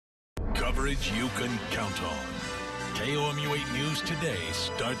Coverage you can count on. KOMU 8 News Today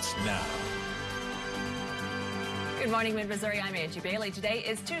starts now. Good morning, Mid-Missouri. I'm Angie Bailey. Today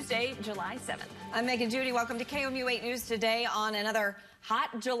is Tuesday, July 7th. I'm Megan Judy. Welcome to KOMU 8 News Today on another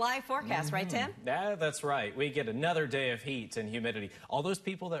hot July forecast, right, Tim? Yeah, that's right. We get another day of heat and humidity. All those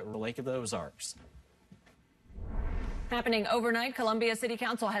people that were Lake of the Ozarks. Happening overnight, Columbia City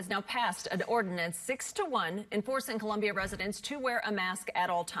Council has now passed an ordinance 6-1 enforcing Columbia residents to wear a mask at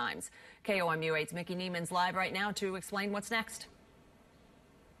all times. KOMU 8's Mickey Neiman's live right now to explain what's next.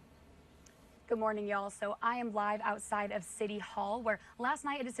 Good morning, y'all. So I am live outside of City Hall, where last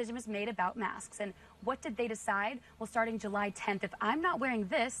night a decision was made about masks. And what did they decide? Well, starting July 10th, if I'm not wearing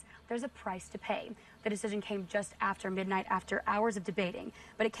this, there's a price to pay. The decision came just after midnight, after hours of debating,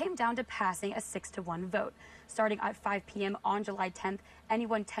 but it came down to passing a 6-1 vote. Starting at 5 p.m. on July 10th,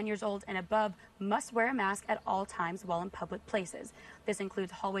 anyone 10 years old and above must wear a mask at all times while in public places. This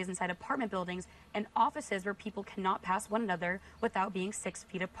includes hallways inside apartment buildings and offices where people cannot pass one another without being 6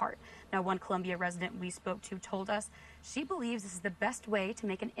 feet apart. Now, one Columbia resident we spoke to told us she believes this is the best way to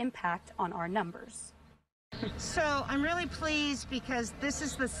make an impact on our numbers. So I'm really pleased because this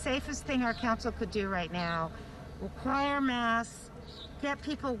is the safest thing our council could do right now. Require masks, get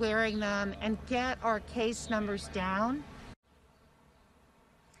people wearing them, and get our case numbers down.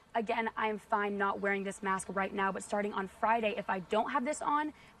 Again, I am fine not wearing this mask right now, but starting on Friday, if I don't have this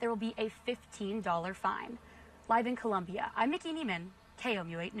on, there will be a $15 fine. Live in Columbia, I'm Mickey Neiman,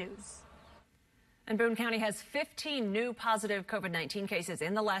 KOMU 8 News. And Boone County has 15 new positive COVID-19 cases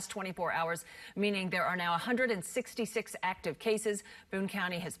in the last 24 hours, meaning there are now 166 active cases. Boone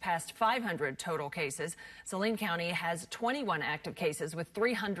County has passed 500 total cases. Saline County has 21 active cases with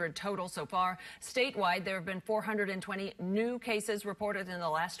 300 total so far. Statewide, there have been 420 new cases reported in the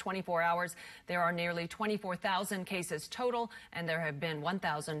last 24 hours. There are nearly 24,000 cases total, and there have been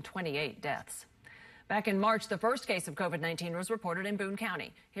 1,028 deaths. Back in March, the first case of COVID-19 was reported in Boone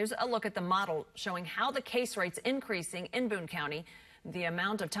County. Here's a look at the model showing how the case rate's increasing in Boone County. The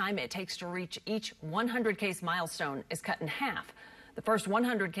amount of time it takes to reach each 100-case milestone is cut in half. The first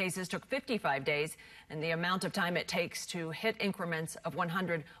 100 cases took 55 days, and the amount of time it takes to hit increments of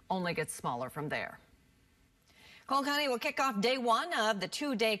 100 only gets smaller from there. Cole County will kick off day one of the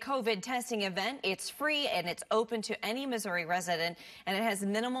 2-day COVID testing event. It's free and it's open to any Missouri resident, and it has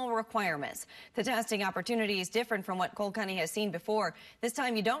minimal requirements. The testing opportunity is different from what Cole County has seen before. This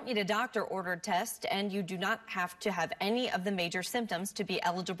time you don't need a doctor-ordered test, and you do not have to have any of the major symptoms to be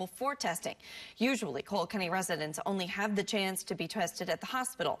eligible for testing. Usually, Cole County residents only have the chance to be tested at the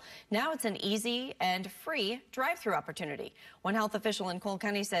hospital. Now it's an easy and free drive-through opportunity. One health official in Cole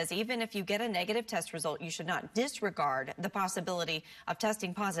County says even if you get a negative test result, you should not disregard the possibility of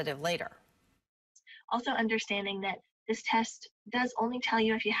testing positive later. Also understanding that this test does only tell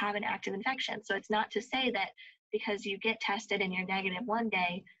you if you have an active infection. So it's not to say that because you get tested and you're negative one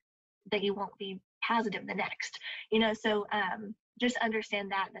day that you won't be positive the next. So just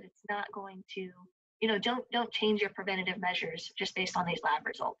understand that it's not going to, don't change your preventative measures just based on these lab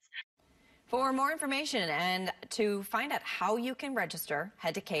results. For more information and to find out how you can register,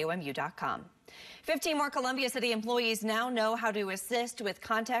 head to KOMU.com. 15 more Columbia City employees now know how to assist with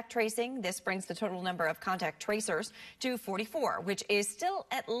contact tracing. This brings the total number of contact tracers to 44, which is still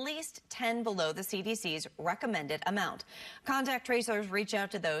at least 10 below the CDC's recommended amount. Contact tracers reach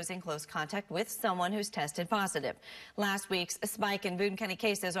out to those in close contact with someone who's tested positive. Last week's spike in Boone County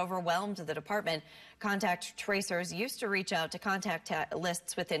cases overwhelmed the department. Contact tracers used to reach out to contact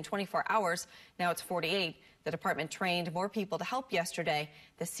lists within 24 hours. Now it's 48. The department trained more people to help yesterday.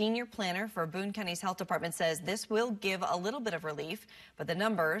 The senior planner for Boone County's health department says this will give a little bit of relief, but the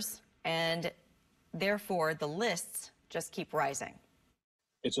numbers and therefore the lists just keep rising.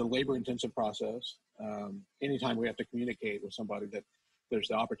 It's a labor-intensive process. Anytime we have to communicate with somebody that there's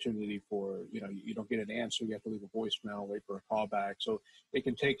the opportunity for, you don't get an answer, you have to leave a voicemail, wait for a call back. So it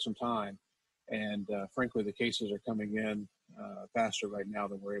can take some time. And frankly, the cases are coming in faster right now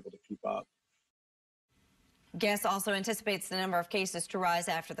than we're able to keep up. Guess also anticipates the number of cases to rise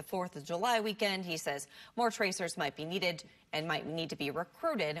after the 4th of July weekend. He says more tracers might be needed and might need to be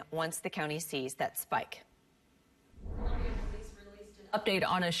recruited once the county sees that spike. Update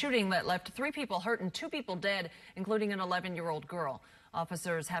on a shooting that left 3 people hurt and 2 people dead, including an 11-year-old girl.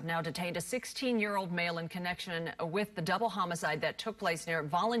 Officers have now detained a 16-year-old male in connection with the double homicide that took place near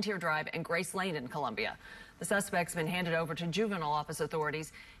Volunteer Drive and Grace Lane in Columbia. The suspect's been handed over to juvenile office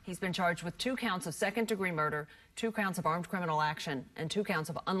authorities. He's been charged with 2 counts of second-degree murder, 2 counts of armed criminal action, and 2 counts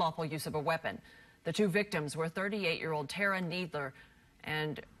of unlawful use of a weapon. The 2 victims were 38-year-old Tara Needler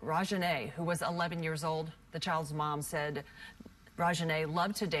and Rajane, who was 11 years old. The child's mom said Rajane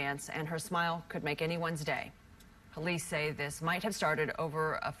loved to dance, and her smile could make anyone's day. Police say this might have started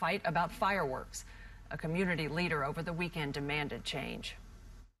over a fight about fireworks. A community leader over the weekend demanded change.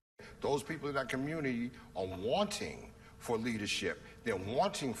 Those people in that community are wanting for leadership. They're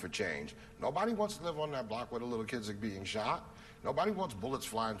wanting for change. Nobody wants to live on that block where the little kids are being shot. Nobody wants bullets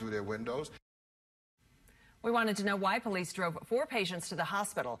flying through their windows. We wanted to know why police drove 4 patients to the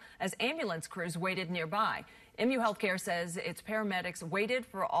hospital as ambulance crews waited nearby. MU Healthcare says its paramedics waited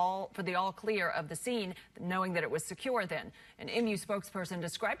for the all clear of the scene, knowing that it was secure then. An MU spokesperson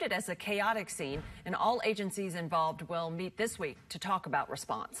described it as a chaotic scene, and all agencies involved will meet this week to talk about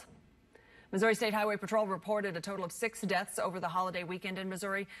response. Missouri State Highway Patrol reported a total of 6 deaths over the holiday weekend in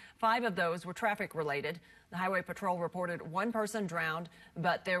Missouri. 5 of those were traffic related. The Highway Patrol reported 1 person drowned,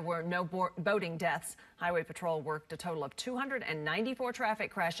 but there were no boating deaths. Highway Patrol worked a total of 294 traffic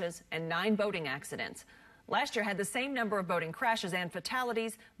crashes and 9 boating accidents. Last year had the same number of boating crashes and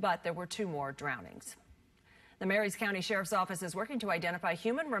fatalities, but there were 2 more drownings. The Marys County Sheriff's Office is working to identify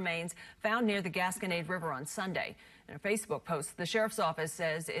human remains found near the Gasconade River on Sunday. In a Facebook post, the Sheriff's Office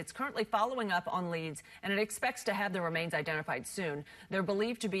says it's currently following up on leads, and it expects to have the remains identified soon. They're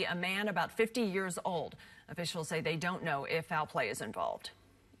believed to be a man about 50 years old. Officials say they don't know if foul play is involved.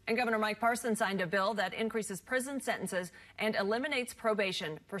 And Governor Mike Parson signed a bill that increases prison sentences and eliminates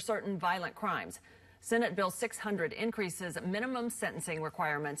probation for certain violent crimes. Senate Bill 600 increases minimum sentencing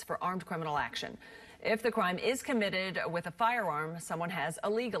requirements for armed criminal action. If the crime is committed with a firearm someone has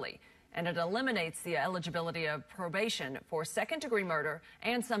illegally, and it eliminates the eligibility of probation for second-degree murder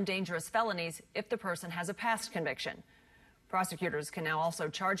and some dangerous felonies if the person has a past conviction. Prosecutors can now also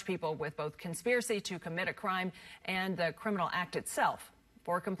charge people with both conspiracy to commit a crime and the criminal act itself.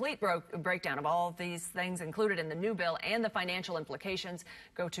 For a complete breakdown of all of these things included in the new bill and the financial implications,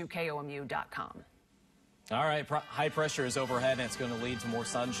 go to KOMU.com. All right, high pressure is overhead, and it's going to lead to more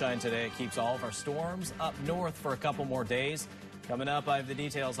sunshine today. It keeps all of our storms up north for a couple more days. Coming up, I have the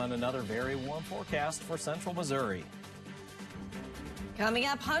details on another very warm forecast for central Missouri. Coming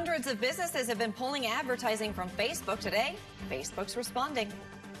up, hundreds of businesses have been pulling advertising from Facebook today. Facebook's responding.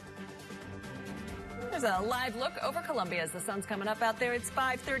 There's a live look over Columbia as the sun's coming up out there. It's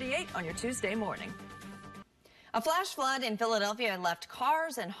 5:38 on your Tuesday morning. A flash flood in Philadelphia left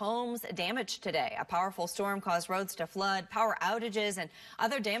cars and homes damaged today. A powerful storm caused roads to flood, power outages, and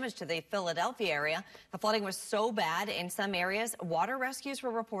other damage to the Philadelphia area. The flooding was so bad in some areas, water rescues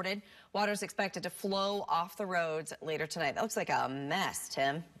were reported. Water is expected to flow off the roads later tonight. That looks like a mess,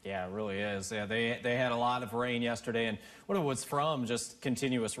 Tim. Yeah, it really is. Yeah, they had a lot of rain yesterday, and what it was from just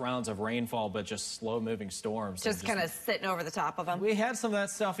continuous rounds of rainfall, but just slow-moving storms. Just kind of sitting over the top of them. We had some of that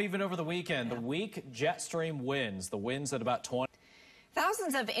stuff even over the weekend. Yeah. The weak jet stream winds, the winds at about 20.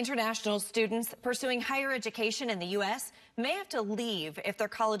 Thousands of international students pursuing higher education in the U.S. may have to leave if their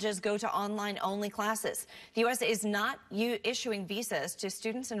colleges go to online-only classes. The U.S. is not issuing visas to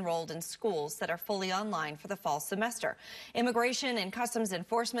students enrolled in schools that are fully online for the fall semester. Immigration and Customs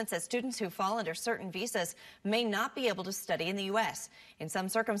Enforcement says students who fall under certain visas may not be able to study in the U.S. In some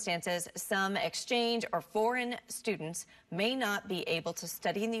circumstances, some exchange or foreign students may not be able to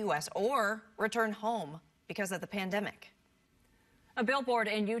study in the U.S. or return home because of the pandemic. A billboard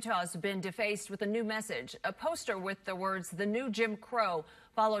in Utah has been defaced with a new message, a poster with the words "The New Jim Crow,"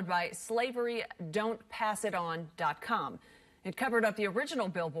 followed by "slavery-don't-pass-it-on.com." It covered up the original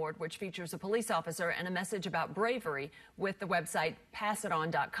billboard, which features a police officer and a message about bravery, with the website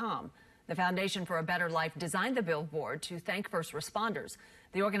passiton.com. The Foundation for a Better Life designed the billboard to thank first responders.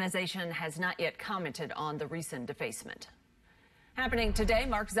 The organization has not yet commented on the recent defacement. Happening today,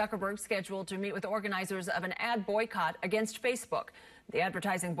 Mark Zuckerberg scheduled to meet with organizers of an ad boycott against Facebook. The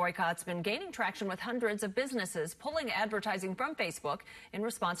advertising boycott's been gaining traction with hundreds of businesses pulling advertising from Facebook in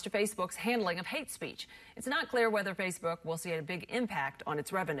response to Facebook's handling of hate speech. It's not clear whether Facebook will see a big impact on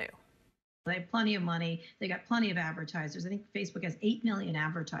its revenue. They have plenty of money. They got plenty of advertisers. I think Facebook has 8 million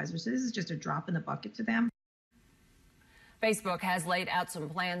advertisers, so this is just a drop in the bucket to them. Facebook has laid out some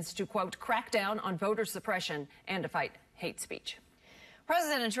plans to, quote, crack down on voter suppression and to fight hate speech.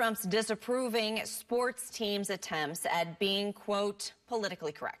 President Trump's disapproving sports teams' attempts at being, quote,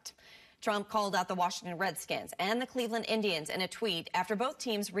 politically correct. Trump called out the Washington Redskins and the Cleveland Indians in a tweet after both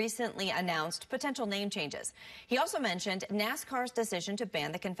teams recently announced potential name changes. He also mentioned NASCAR's decision to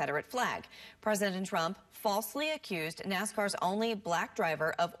ban the Confederate flag. President Trump falsely accused NASCAR's only black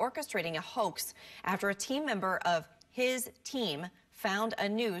driver of orchestrating a hoax after a team member of his team found a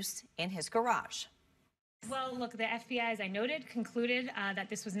noose in his garage. Well, look, the FBI, as I noted, concluded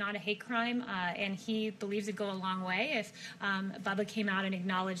that this was not a hate crime, and he believes it'd go a long way if Bubba came out and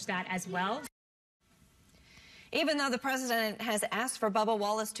acknowledged that as well. Even though the president has asked for Bubba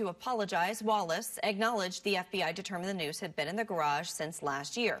Wallace to apologize, Wallace acknowledged the FBI determined the noose had been in the garage since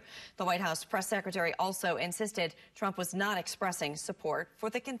last year. The White House press secretary also insisted Trump was not expressing support for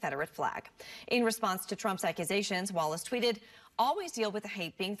the Confederate flag. In response to Trump's accusations, Wallace tweeted, "Always deal with the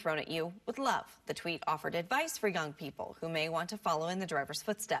hate being thrown at you with love." The tweet offered advice for young people who may want to follow in the driver's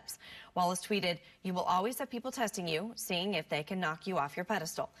footsteps. Wallace tweeted, "You will always have people testing you, seeing if they can knock you off your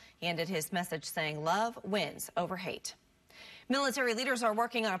pedestal." He ended his message saying love wins over hate. Military leaders are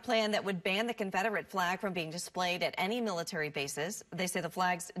working on a plan that would ban the Confederate flag from being displayed at any military bases. They say the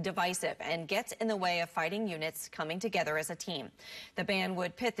flag's divisive and gets in the way of fighting units coming together as a team. The ban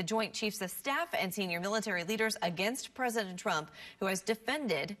would pit the Joint Chiefs of Staff and senior military leaders against President Trump, who has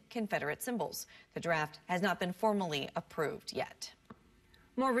defended Confederate symbols. The draft has not been formally approved yet.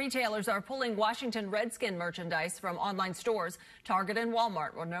 More retailers are pulling Washington Redskin merchandise from online stores. Target and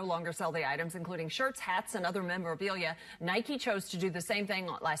Walmart will no longer sell the items, including shirts, hats, and other memorabilia. Nike chose to do the same thing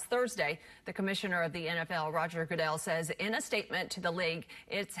last Thursday. The commissioner of the NFL, Roger Goodell, says in a statement to the league,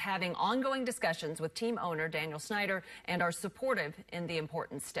 it's having ongoing discussions with team owner Daniel Snyder and are supportive in the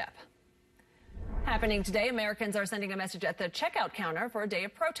important step. Happening today, Americans are sending a message at the checkout counter for a day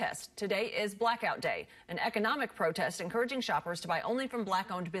of protest. Today is Blackout Day, an economic protest encouraging shoppers to buy only from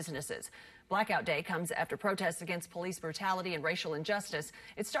Black-owned businesses. Blackout Day comes after protests against police brutality and racial injustice.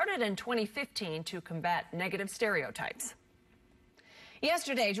 It started in 2015 to combat negative stereotypes.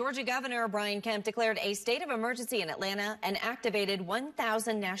 Yesterday, Georgia Governor Brian Kemp declared a state of emergency in Atlanta and activated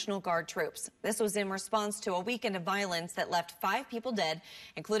 1,000 National Guard troops. This was in response to a weekend of violence that left 5 people dead,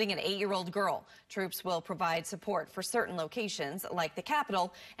 including an 8-year-old girl. Troops will provide support for certain locations like the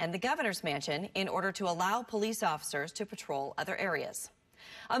Capitol and the governor's mansion in order to allow police officers to patrol other areas.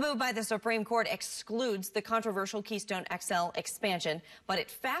 A move by the Supreme Court excludes the controversial Keystone XL expansion, but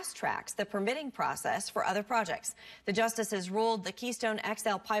it fast-tracks the permitting process for other projects. The justices ruled the Keystone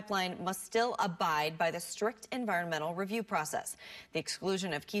XL pipeline must still abide by the strict environmental review process. The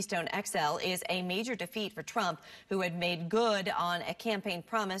exclusion of Keystone XL is a major defeat for Trump, who had made good on a campaign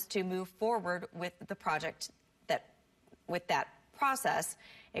promise to move forward with the project with that process.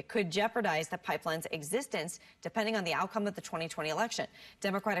 It could jeopardize the pipeline's existence depending on the outcome of the 2020 election.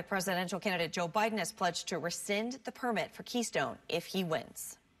 Democratic presidential candidate Joe Biden has pledged to rescind the permit for Keystone if he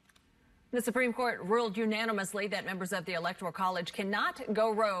wins. The Supreme Court ruled unanimously that members of the Electoral College cannot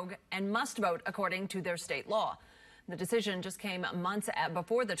go rogue and must vote according to their state law. The decision just came months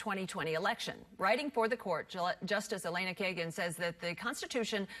before the 2020 election. Writing for the court, Justice Elena Kagan says that the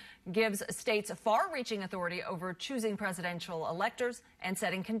Constitution gives states far-reaching authority over choosing presidential electors and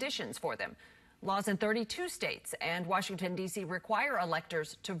setting conditions for them. Laws in 32 states and Washington, D.C. require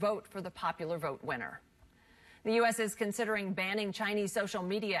electors to vote for the popular vote winner. The U.S. is considering banning Chinese social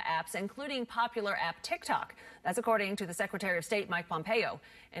media apps, including popular app TikTok. That's according to the Secretary of State, Mike Pompeo.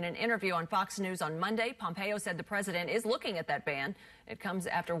 In an interview on Fox News on Monday, Pompeo said the president is looking at that ban. It comes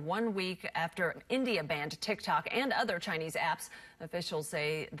after 1 week after India banned TikTok and other Chinese apps. Officials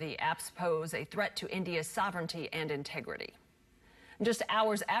say the apps pose a threat to India's sovereignty and integrity. Just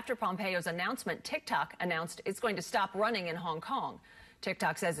hours after Pompeo's announcement, TikTok announced it's going to stop running in Hong Kong.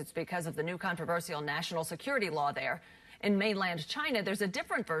 TikTok says it's because of the new controversial national security law there. In mainland China, there's a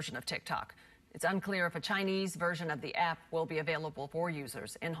different version of TikTok. It's unclear if a Chinese version of the app will be available for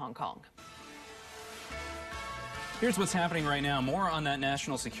users in Hong Kong. Here's what's happening right now. More on that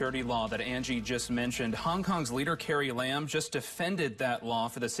national security law that Angie just mentioned. Hong Kong's leader, Carrie Lam, just defended that law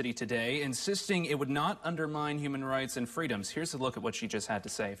for the city today, insisting it would not undermine human rights and freedoms. Here's a look at what she just had to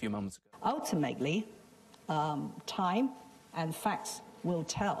say a few moments ago. Ultimately, time and facts will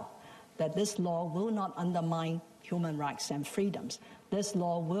tell that this law will not undermine human rights and freedoms. This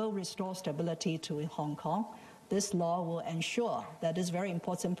law will restore stability to Hong Kong. This law will ensure that this very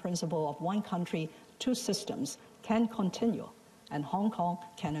important principle of one country, two systems can continue, and Hong Kong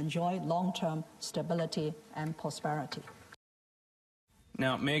can enjoy long-term stability and prosperity.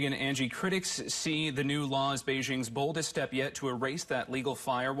 Now, Megan, Angie, critics see the new law as Beijing's boldest step yet to erase that legal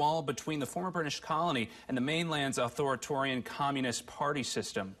firewall between the former British colony and the mainland's authoritarian Communist Party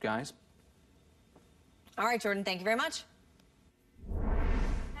system. Guys? All right, Jordan, thank you very much.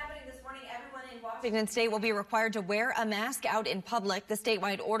 Happening this morning, everyone in Washington State will be required to wear a mask out in public. The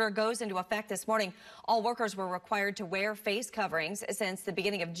statewide order goes into effect this morning. All workers were required to wear face coverings since the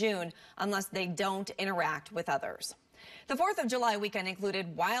beginning of June unless they don't interact with others. The 4th of July weekend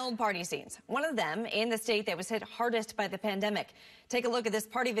included wild party scenes, one of them in the state that was hit hardest by the pandemic. Take a look at this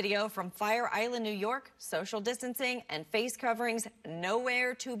party video from Fire Island, New York. Social distancing and face coverings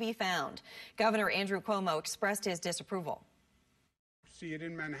nowhere to be found. Governor Andrew Cuomo expressed his disapproval. You see it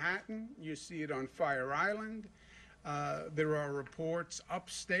in Manhattan, you see it on Fire Island, There are reports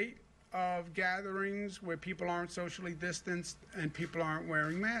upstate of gatherings where people aren't socially distanced and people aren't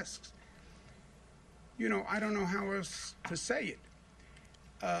wearing masks. You know, I don't know how else to say it.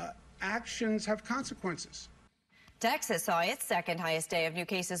 Actions have consequences. Texas saw its second highest day of new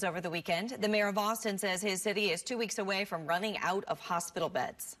cases over the weekend. The mayor of Austin says his city is 2 weeks away from running out of hospital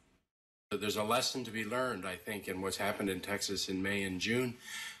beds. There's a lesson to be learned, I think, in what's happened in Texas in May and June.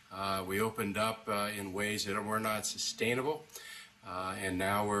 We opened up in ways that were not sustainable, and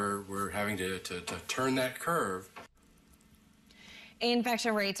now we're having to turn that curve.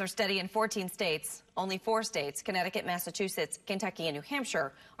 Infection rates are steady in 14 states. Only 4 states, Connecticut, Massachusetts, Kentucky, and New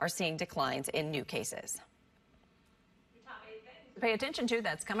Hampshire, are seeing declines in new cases. Pay attention to,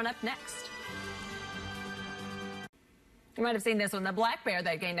 that's coming up next. You might have seen this one. The black bear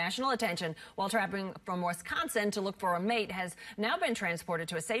that gained national attention while traveling from Wisconsin to look for a mate has now been transported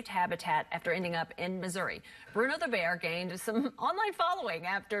to a safe habitat after ending up in Missouri. Bruno the bear gained some online following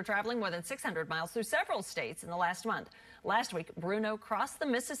after traveling more than 600 miles through several states in the last month. Last week, Bruno crossed the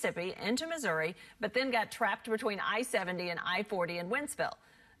Mississippi into Missouri, but then got trapped between I-70 and I-40 in Wentzville.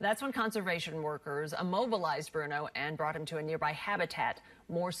 That's when conservation workers immobilized Bruno and brought him to a nearby habitat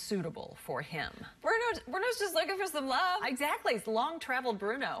more suitable for him. Bruno's just looking for some love. Exactly. It's long-traveled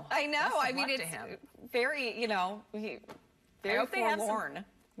Bruno. I know. I mean, it's very, you know, very forlorn.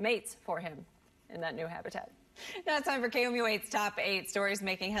 Mates for him in that new habitat. Now it's time for KOMU8's Top 8 stories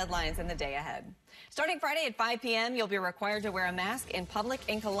making headlines in the day ahead. Starting Friday at 5 p.m., you'll be required to wear a mask in public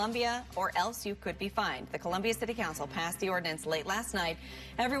in Columbia, or else you could be fined. The Columbia City Council passed the ordinance late last night.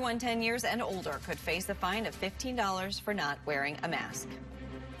 Everyone 10 years and older could face a fine of $15 for not wearing a mask.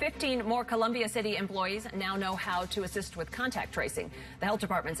 15 more Columbia City employees now know how to assist with contact tracing. The health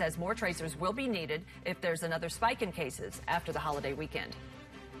department says more tracers will be needed if there's another spike in cases after the holiday weekend.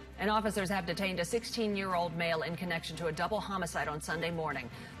 And officers have detained a 16-year-old male in connection to a double homicide on Sunday morning.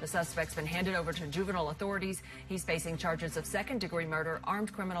 The suspect's been handed over to juvenile authorities. He's facing charges of second-degree murder,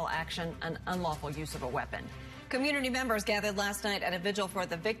 armed criminal action, and unlawful use of a weapon. Community members gathered last night at a vigil for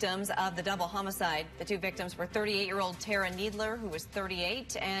the victims of the double homicide. The 2 victims were 38-year-old Tara Needler, who was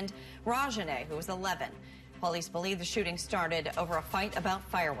 38, and Rajane, who was 11. Police believe the shooting started over a fight about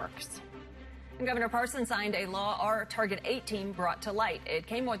fireworks. And Governor Parson signed a law our Target 8 team brought to light. It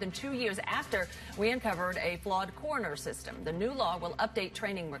came more than 2 years after we uncovered a flawed coroner system. The new law will update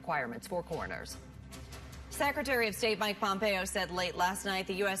training requirements for coroners. Secretary of State Mike Pompeo said late last night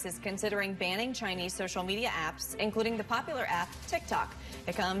the U.S. is considering banning Chinese social media apps, including the popular app TikTok.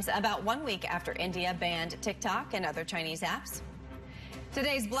 It comes about 1 week after India banned TikTok and other Chinese apps.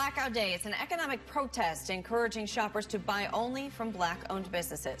 Today's Blackout Day. It's an economic protest encouraging shoppers to buy only from Black-owned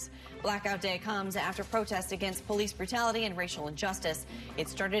businesses. Blackout Day comes after protests against police brutality and racial injustice. It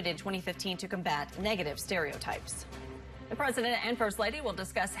started in 2015 to combat negative stereotypes. The President and First Lady will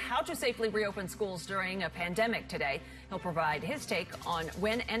discuss how to safely reopen schools during a pandemic today. He'll provide his take on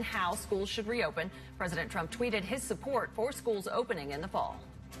when and how schools should reopen. President Trump tweeted his support for schools opening in the fall.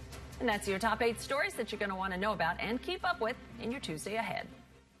 And that's your top 8 stories that you're going to want to know about and keep up with in your Tuesday ahead.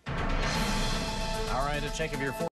 All right, a check of your